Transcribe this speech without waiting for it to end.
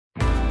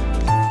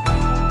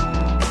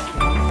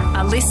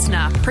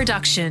listener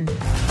production.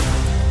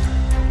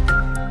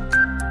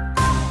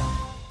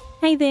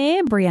 Hey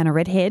there, Brianna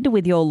Redhead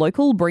with your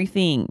local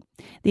briefing.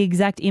 The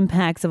exact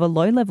impacts of a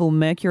low-level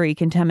mercury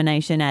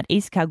contamination at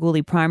East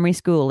Kalgoorlie Primary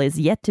School is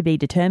yet to be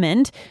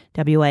determined.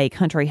 WA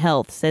Country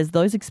Health says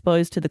those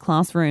exposed to the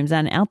classrooms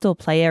and outdoor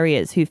play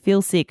areas who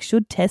feel sick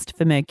should test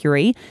for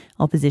mercury.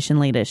 Opposition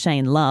leader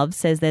Shane Love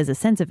says there's a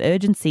sense of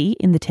urgency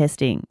in the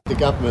testing. The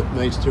government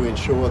needs to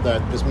ensure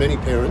that as many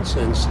parents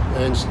and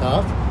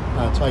staff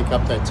take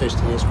up that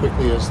testing as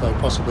quickly as they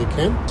possibly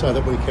can so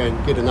that we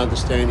can get an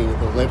understanding of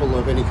the level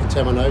of any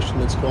contamination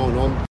that's gone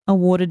on. A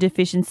water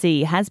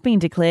deficiency has been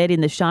declared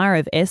in the Shire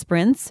of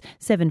Esperance.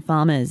 7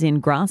 farmers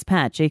in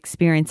Grasspatch are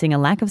experiencing a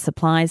lack of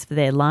supplies for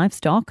their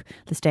livestock.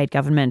 The state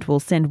government will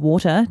send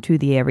water to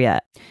the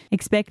area.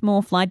 Expect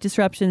more flight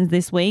disruptions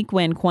this week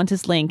when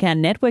QantasLink and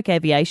Network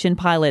Aviation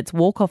pilots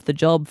walk off the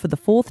job for the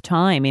 4th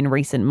time in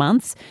recent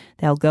months.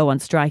 They'll go on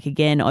strike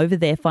again over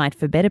their fight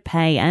for better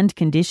pay and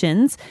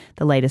conditions.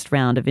 The latest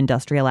round of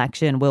industrial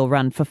action will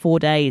run for 4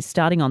 days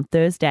starting on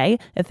Thursday,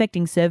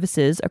 affecting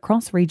services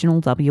across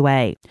regional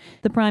WA.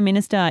 The Prime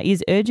Minister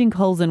is urging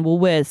Coles and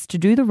Woolworths to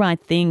do the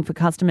right thing for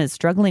customers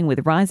struggling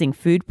with rising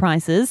food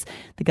prices.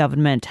 The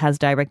government has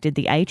directed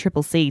the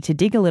ACCC to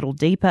dig a little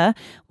deeper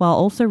while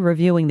also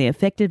reviewing the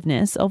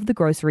effectiveness of the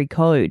grocery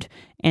code.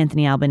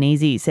 Anthony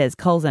Albanese says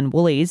Coles and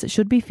Woolies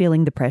should be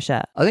feeling the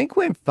pressure. I think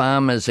when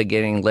farmers are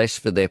getting less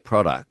for their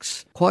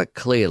products, quite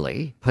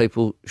clearly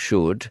people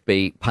should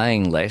be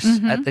paying less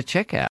at the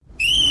checkout.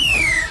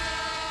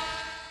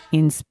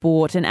 In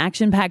sport, an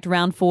action-packed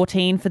round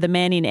 14 for the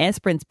men in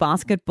Esperance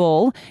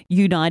basketball.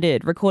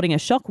 United recording a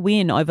shock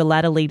win over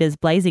ladder leaders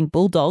Blazing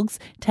Bulldogs,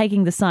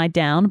 taking the side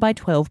down by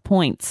 12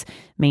 points.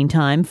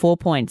 Meantime, 4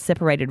 points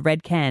separated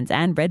Red Cans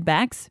and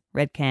Redbacks.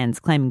 Red Cans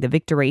claiming the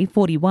victory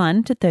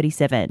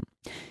 41-37.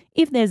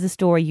 If there's a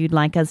story you'd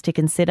like us to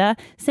consider,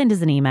 send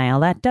us an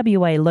email at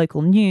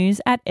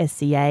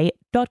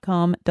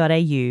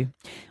walocalnews@sca.com.au.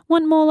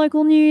 Want more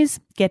local news?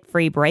 Get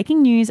free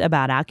breaking news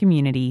about our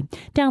community.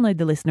 Download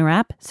the Listener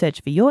app,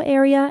 search for your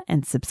area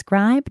and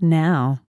subscribe now.